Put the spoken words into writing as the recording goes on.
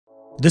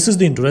This is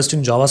the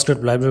interesting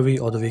JavaScript library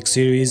of the week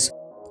series.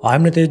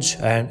 I'm Nitij,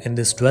 and in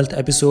this 12th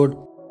episode,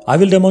 I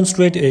will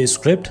demonstrate a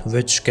script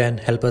which can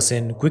help us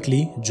in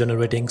quickly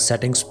generating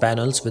settings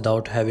panels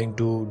without having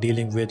to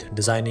dealing with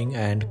designing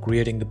and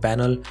creating the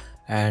panel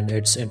and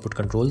its input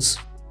controls.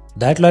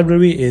 That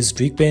library is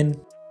Tweakpane.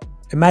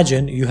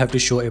 Imagine you have to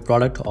show a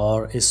product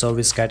or a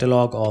service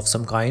catalog of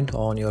some kind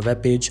on your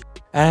web page,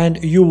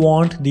 and you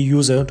want the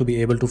user to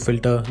be able to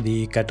filter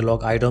the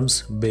catalog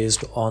items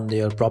based on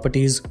their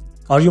properties.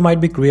 Or you might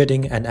be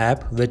creating an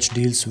app which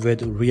deals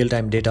with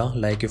real-time data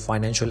like a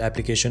financial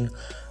application,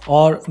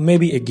 or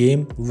maybe a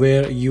game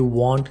where you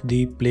want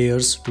the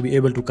players to be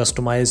able to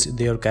customize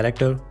their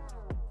character.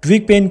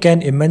 Tweakpane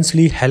can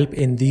immensely help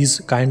in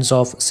these kinds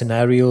of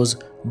scenarios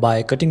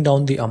by cutting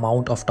down the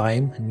amount of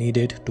time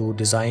needed to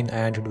design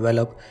and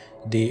develop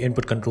the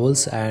input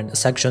controls and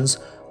sections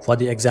for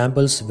the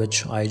examples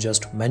which I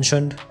just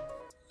mentioned.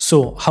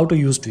 So how to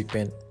use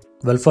Tweakpane?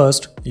 Well,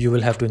 first you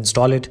will have to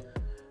install it.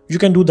 You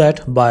can do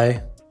that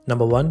by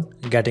number 1,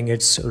 getting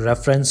its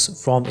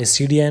reference from a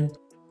CDN,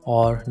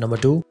 or number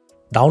 2,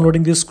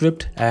 downloading the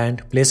script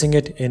and placing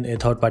it in a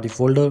third-party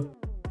folder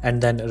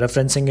and then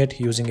referencing it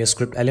using a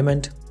script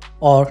element,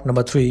 or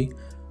number 3,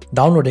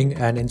 downloading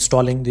and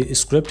installing the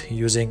script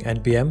using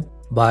npm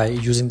by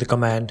using the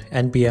command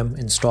npm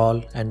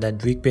install and then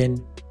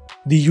Tweakpane.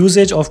 The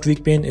usage of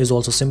Tweakpane is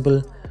also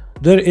simple.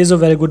 There is a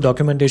very good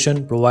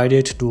documentation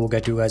provided to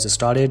get you guys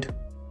started.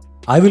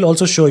 I will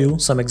also show you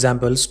some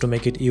examples to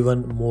make it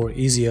even more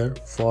easier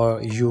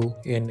for you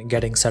in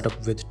getting set up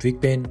with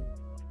Tweakpane.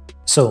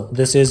 So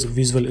this is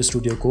Visual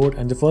Studio Code,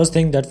 and the first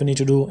thing that we need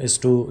to do is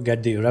to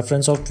get the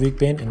reference of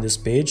Tweakpane in this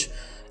page,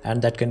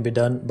 and that can be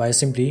done by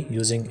simply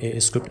using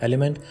a script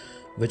element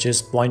which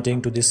is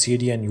pointing to the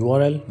CDN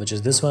URL, which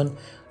is this one.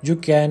 You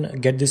can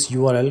get this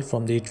URL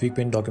from the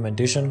Tweakpane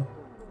documentation.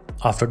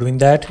 After doing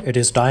that, it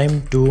is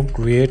time to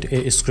create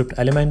a script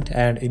element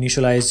and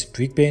initialize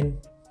Tweakpane.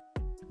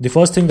 The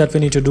first thing that we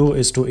need to do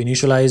is to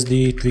initialize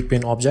the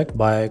Tweakpane object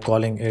by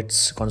calling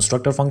its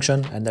constructor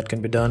function, and that can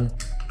be done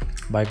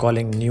by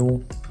calling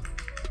new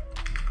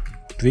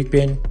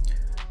Tweakpane.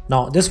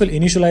 Now this will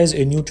initialize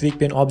a new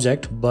Tweakpane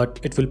object, but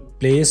it will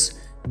place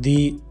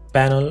the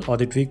panel or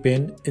the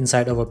Tweakpane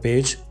inside our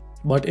page.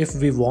 But if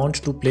we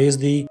want to place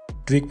the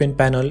Tweakpane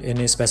panel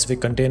in a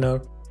specific container,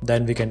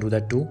 then we can do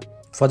that too.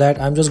 For that,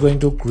 I'm just going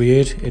to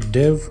create a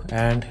div,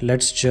 and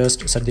let's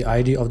just set the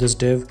ID of this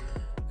div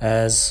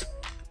as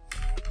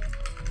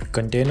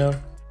container.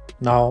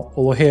 Now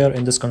over here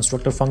in this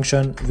constructor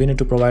function, we need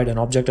to provide an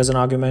object as an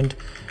argument,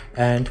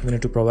 and we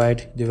need to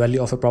provide the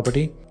value of a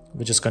property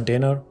which is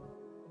container.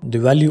 The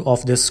value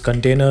of this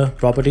container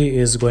property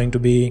is going to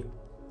be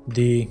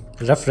the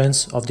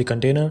reference of the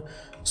container,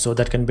 so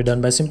that can be done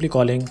by simply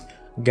calling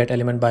get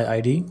element by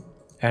id,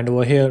 and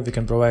over here we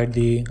can provide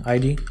the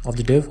id of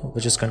the div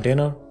which is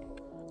container.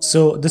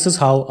 So this is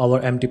how our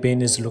empty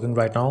pane is looking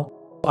right now.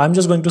 I'm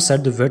just going to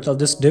set the width of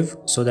this div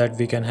so that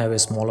we can have a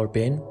smaller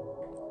pane.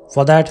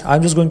 For that,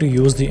 I'm just going to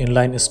use the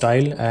inline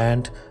style,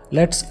 and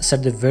let's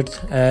set the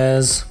width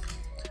as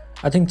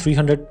I think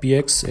 300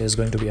 px is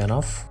going to be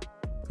enough.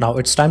 Now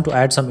it's time to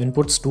add some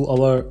inputs to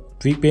our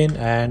Tweakpane,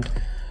 and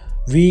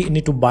we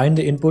need to bind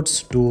the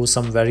inputs to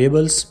some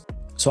variables.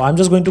 So I'm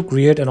just going to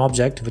create an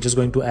object which is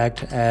going to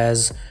act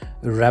as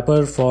a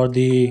wrapper for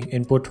the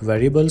input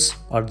variables,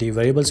 or the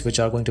variables which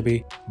are going to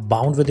be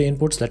bound with the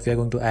inputs that we are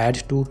going to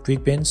add to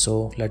Tweakpane.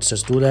 So let's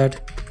just do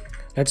that.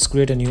 Let's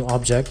create a new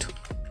object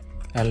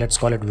and let's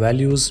call it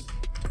values.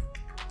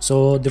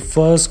 So the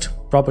first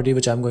property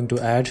which I'm going to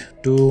add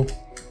to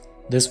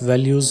this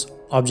values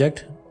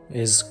object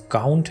is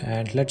count,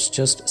 and let's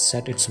just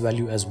set its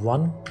value as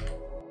 1.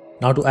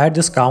 Now to add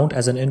this count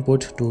as an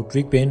input to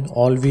Tweakpane,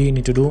 all we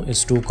need to do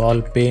is to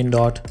call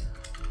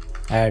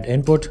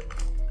pane.addInput.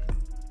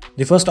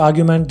 The first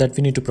argument that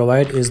we need to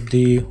provide is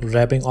the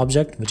wrapping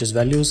object which is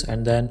values,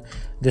 and then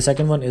the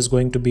second one is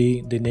going to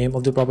be the name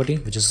of the property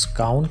which is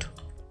count,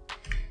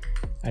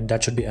 and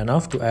that should be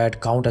enough to add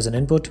count as an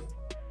input.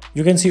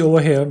 You can see over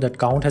here that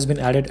count has been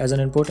added as an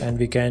input, and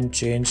we can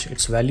change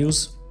its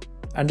values,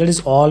 and that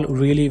is all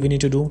really we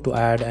need to do to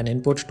add an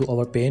input to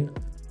our pane.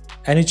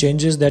 Any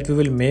changes that we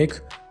will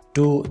make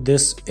to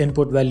this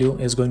input value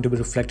is going to be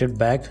reflected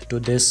back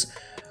to this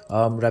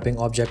wrapping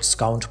object's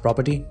count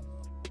property.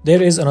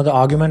 There is another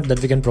argument that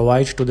we can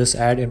provide to this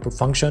add input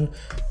function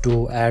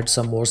to add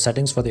some more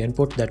settings for the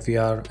input that we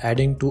are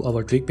adding to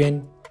our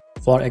Tweakpane.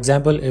 For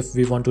example, if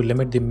we want to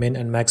limit the min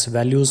and max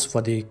values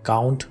for the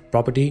count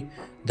property,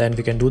 then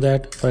we can do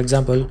that. For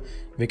example,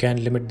 we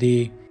can limit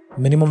the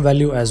minimum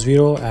value as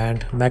 0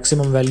 and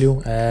maximum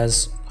value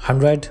as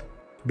 100.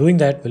 Doing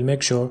that will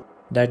make sure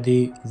that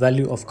the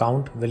value of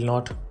count will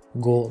not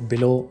go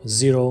below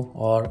 0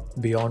 or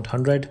beyond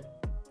 100.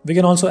 We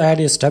can also add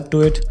a step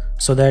to it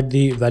so that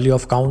the value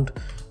of count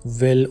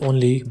will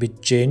only be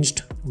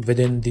changed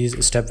within these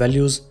step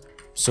values.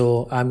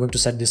 So I'm going to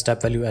set the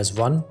step value as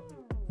 1.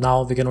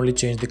 Now we can only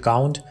change the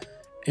count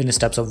in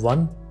steps of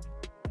 1.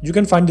 You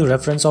can find the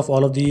reference of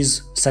all of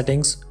these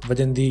settings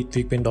within the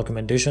Tweakpane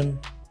documentation.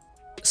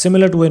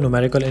 Similar to a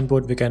numerical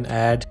input, we can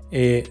add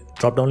a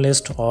drop-down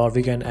list, or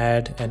we can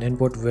add an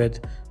input with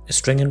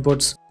string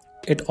inputs.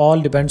 It all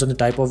depends on the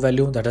type of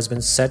value that has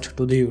been set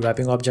to the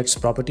wrapping objects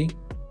property.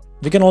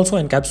 We can also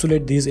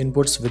encapsulate these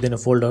inputs within a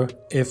folder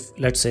if,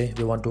 let's say,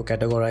 we want to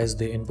categorize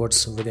the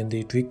inputs within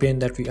the Tweakpane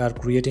that we are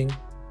creating.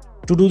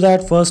 To do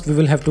that, first we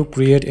will have to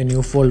create a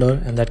new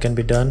folder, and that can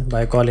be done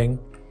by calling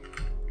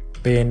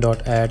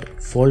pane.add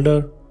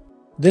folder.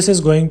 This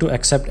is going to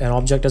accept an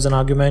object as an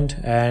argument,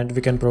 and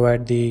we can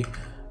provide the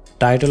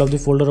title of the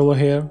folder over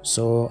here.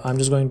 So I'm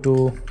just going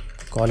to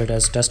call it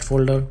as test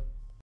folder.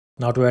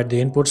 Now to add the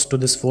inputs to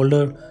this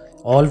folder,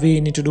 all we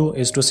need to do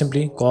is to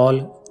simply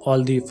call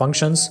all the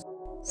functions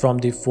from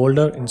the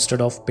folder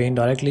instead of pane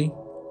directly.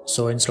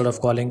 So instead of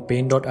calling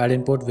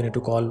pane.addInput, we need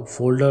to call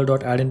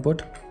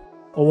folder.addInput.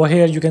 Over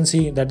here you can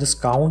see that this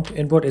count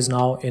input is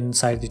now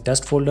inside the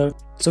test folder.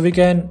 So we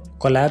can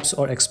collapse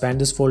or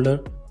expand this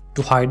folder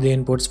to hide the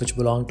inputs which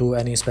belong to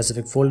any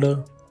specific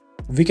folder.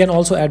 We can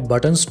also add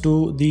buttons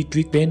to the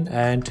Tweakpane,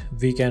 and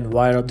we can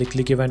wire up the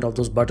click event of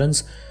those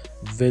buttons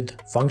with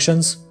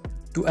functions.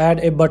 To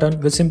add a button,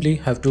 we simply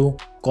have to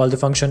call the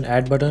function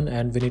add button,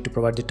 and we need to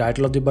provide the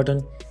title of the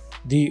button.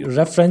 The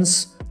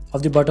reference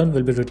of the button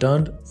will be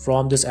returned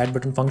from this add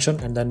button function,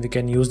 and then we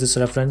can use this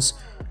reference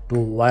to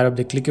wire up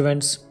the click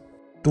events.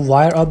 To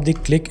wire up the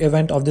click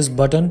event of this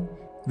button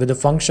with the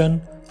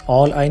function,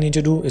 all I need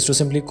to do is to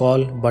simply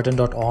call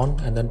button.on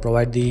and then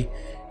provide the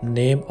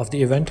name of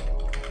the event,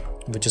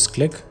 which is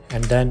click,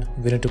 and then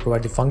we need to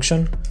provide the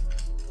function.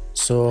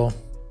 So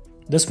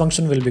this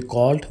function will be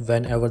called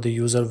whenever the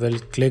user will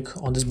click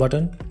on this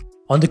button.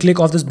 On the click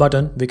of this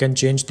button, we can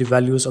change the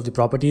values of the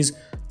properties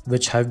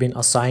which have been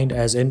assigned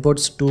as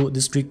inputs to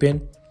this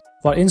Tweakpane.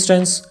 For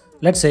instance,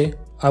 let's say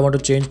I want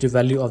to change the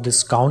value of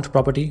this count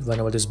property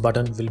whenever this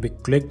button will be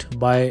clicked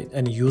by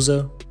any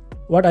user.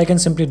 What I can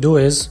simply do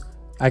is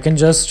I can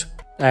just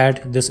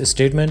add this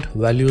statement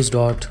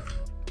values.count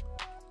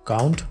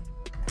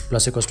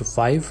plus equals to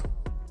 5.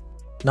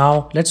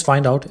 Now let's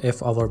find out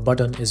if our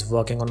button is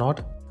working or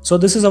not. So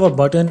this is our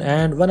button,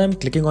 and when I'm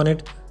clicking on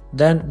it,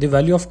 then the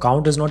value of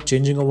count is not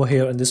changing over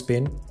here in this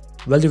pane.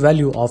 Well, the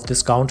value of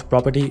this count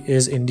property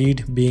is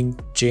indeed being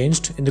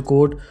changed in the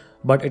code,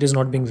 but it is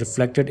not being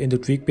reflected in the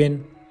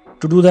Tweakpane.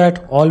 To do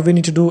that, all we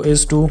need to do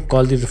is to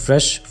call the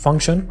refresh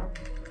function,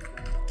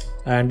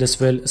 and this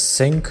will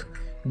sync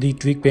the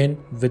Tweakpane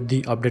with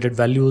the updated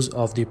values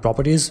of the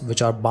properties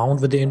which are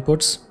bound with the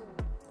inputs.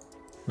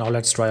 Now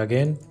let's try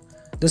again.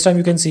 This time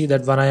you can see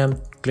that when I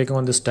am clicking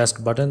on this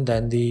test button,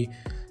 then the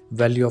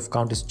value of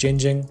count is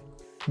changing.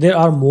 There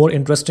are more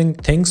interesting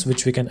things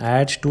which we can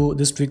add to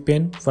this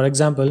Tweakpane. For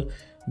example,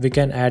 we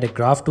can add a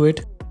graph to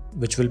it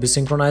which will be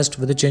synchronized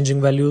with the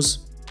changing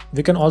values.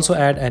 We can also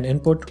add an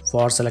input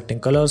for selecting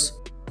colors.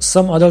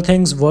 Some other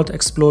things worth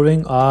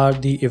exploring are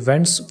the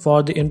events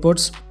for the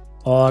inputs,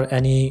 or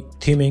any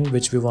theming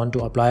which we want to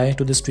apply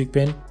to this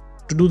Tweakpane.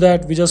 To do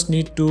that, we just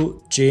need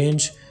to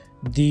change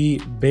the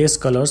base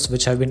colors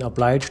which have been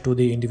applied to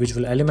the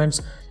individual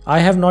elements. I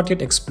have not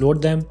yet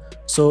explored them,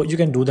 so you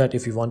can do that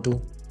if you want to.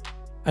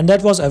 And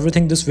that was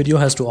everything this video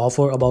has to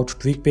offer about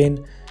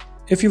Tweakpane.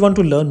 If you want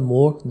to learn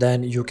more,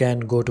 then you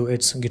can go to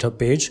its GitHub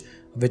page,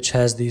 which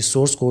has the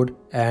source code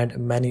and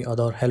many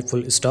other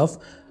helpful stuff,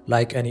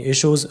 like any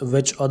issues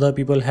which other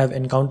people have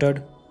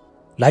encountered.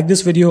 Like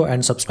this video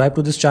and subscribe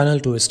to this channel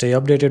to stay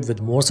updated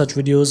with more such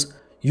videos.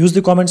 Use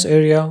the comments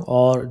area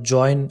or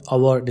join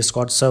our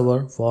Discord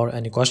server for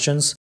any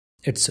questions.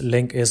 Its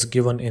link is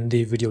given in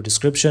the video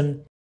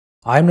description.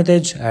 I'm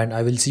Nitij, and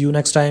I will see you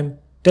next time.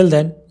 Till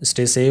then,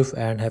 stay safe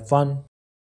and have fun.